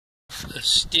a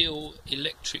Stihl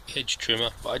electric hedge trimmer,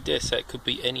 but I dare say it could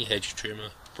be any hedge trimmer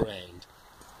brand.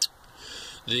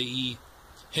 The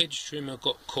hedge trimmer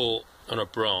got caught on a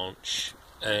branch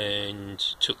and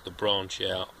took the branch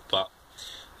out, but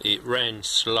it ran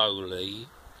slowly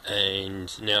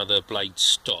and now the blades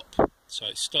stop. So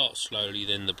it starts slowly,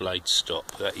 then the blades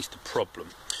stop. That is the problem.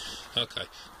 Okay,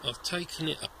 I've taken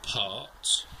it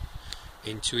apart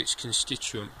into its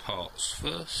constituent parts.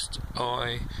 First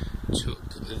I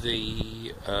took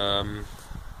the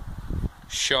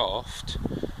shaft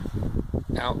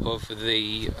out of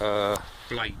the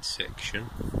blade section,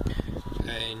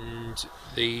 and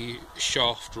the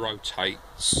shaft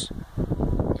rotates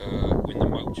when the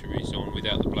motor is on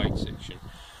without the blade section.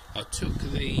 I took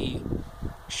the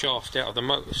shaft out of the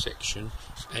motor section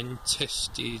and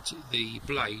tested the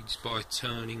blades by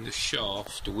turning the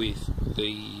shaft with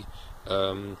the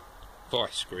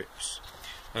vice grips.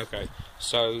 Okay,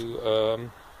 so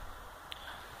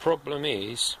problem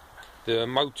is the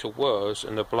motor whirs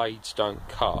and the blades don't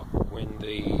cut when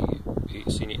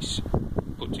it's in its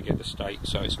put together state,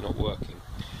 so it's not working.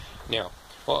 Now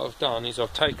what I've done is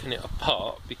I've taken it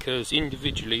apart, because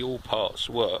individually all parts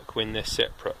work when they're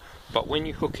separate, but when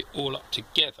you hook it all up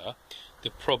together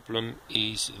the problem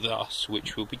is thus,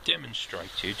 which will be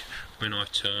demonstrated when I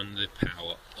turn the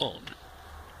power on.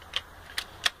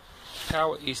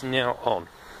 Power is now on.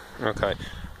 Okay,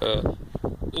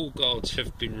 all guards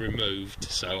have been removed,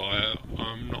 so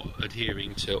I'm not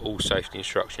adhering to all safety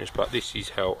instructions, but this is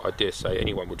how I dare say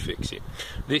anyone would fix it.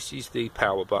 This is the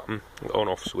power button, on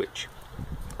off switch.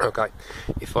 Okay,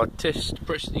 if I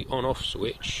press the on off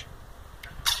switch,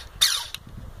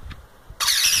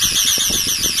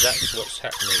 that's what's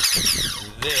happening,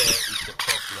 and there is the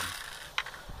problem.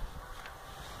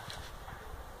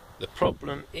 The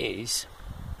problem is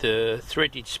the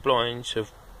threaded splines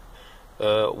have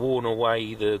worn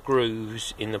away the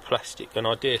grooves in the plastic, and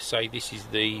I dare say this is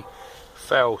the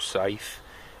fail-safe,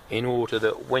 in order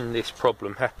that when this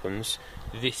problem happens,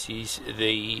 this is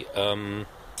the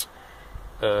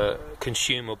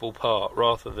consumable part,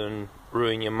 rather than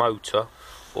ruin your motor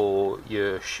or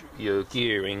your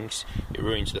gearings. It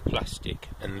ruins the plastic,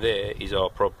 and there is our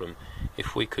problem.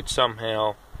 If we could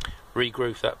somehow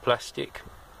regroove that plastic,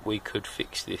 we could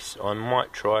fix this. I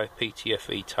might try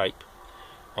PTFE tape.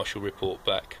 I shall report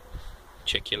back.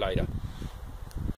 Check you later.